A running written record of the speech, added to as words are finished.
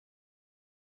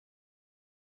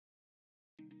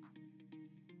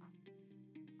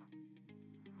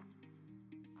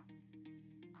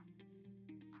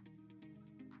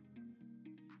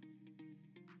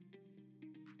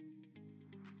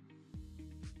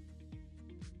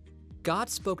God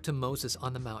spoke to Moses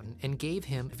on the mountain and gave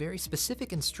him very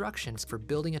specific instructions for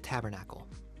building a tabernacle.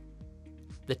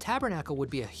 The tabernacle would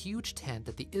be a huge tent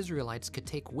that the Israelites could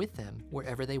take with them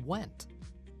wherever they went.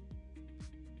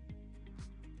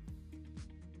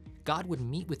 God would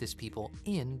meet with his people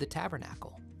in the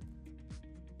tabernacle.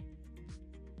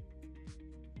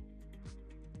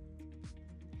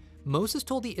 Moses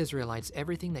told the Israelites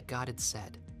everything that God had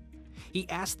said. He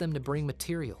asked them to bring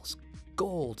materials: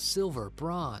 gold, silver,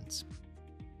 bronze,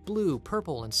 blue,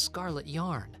 purple, and scarlet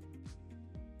yarn,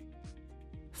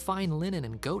 fine linen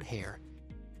and goat hair,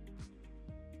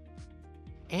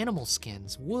 animal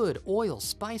skins, wood, oil,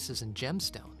 spices, and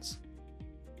gemstones.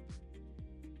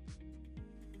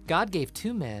 God gave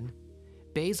 2 men,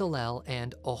 Bezalel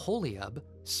and Oholiab,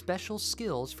 special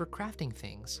skills for crafting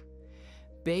things.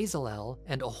 Bezalel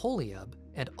and Oholiab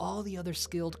and all the other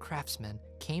skilled craftsmen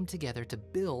came together to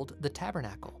build the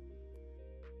tabernacle.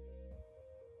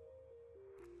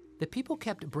 The people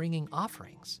kept bringing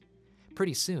offerings.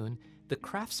 Pretty soon, the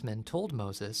craftsmen told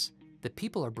Moses, "The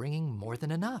people are bringing more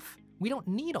than enough. We don't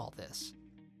need all this."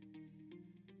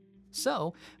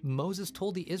 So Moses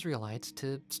told the Israelites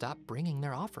to stop bringing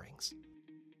their offerings.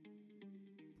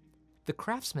 The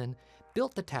craftsmen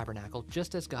built the tabernacle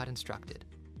just as God instructed.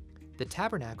 The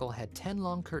tabernacle had 10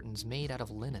 long curtains made out of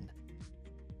linen.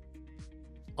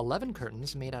 11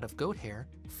 curtains made out of goat hair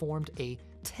formed a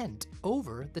tent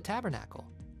over the tabernacle.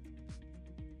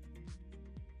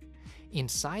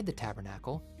 Inside the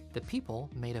tabernacle, the people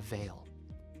made a veil.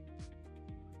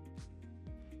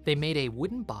 They made a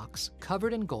wooden box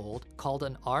covered in gold called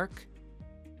an ark,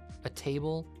 a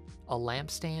table, a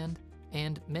lampstand,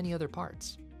 and many other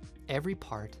parts. Every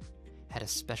part had a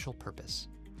special purpose.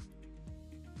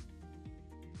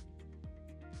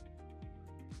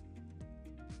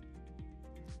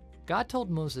 God told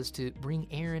Moses to bring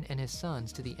Aaron and his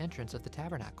sons to the entrance of the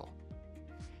tabernacle.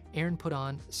 Aaron put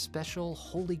on special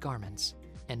holy garments,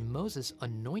 and Moses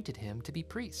anointed him to be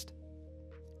priest.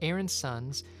 Aaron's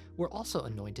sons were also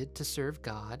anointed to serve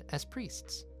God as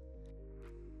priests.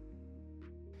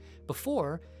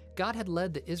 Before, God had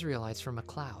led the Israelites from a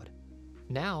cloud.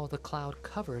 Now the cloud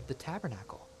covered the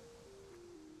tabernacle.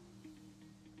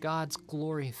 God's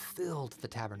glory filled the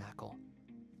tabernacle.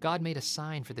 God made a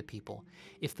sign for the people.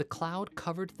 If the cloud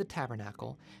covered the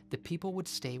tabernacle, the people would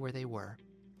stay where they were.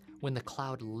 When the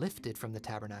cloud lifted from the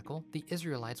tabernacle, the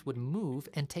Israelites would move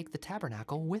and take the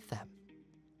tabernacle with them.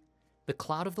 The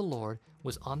cloud of the Lord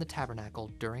was on the tabernacle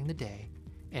during the day,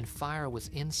 and fire was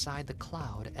inside the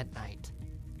cloud at night.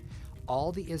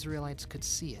 All the Israelites could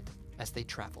see it as they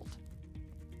traveled.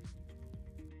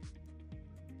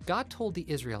 God told the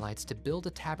Israelites to build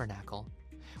a tabernacle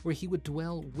where he would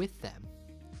dwell with them.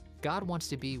 God wants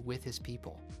to be with his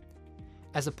people.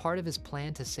 As a part of his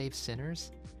plan to save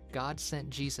sinners, God sent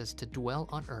Jesus to dwell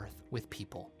on earth with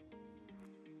people.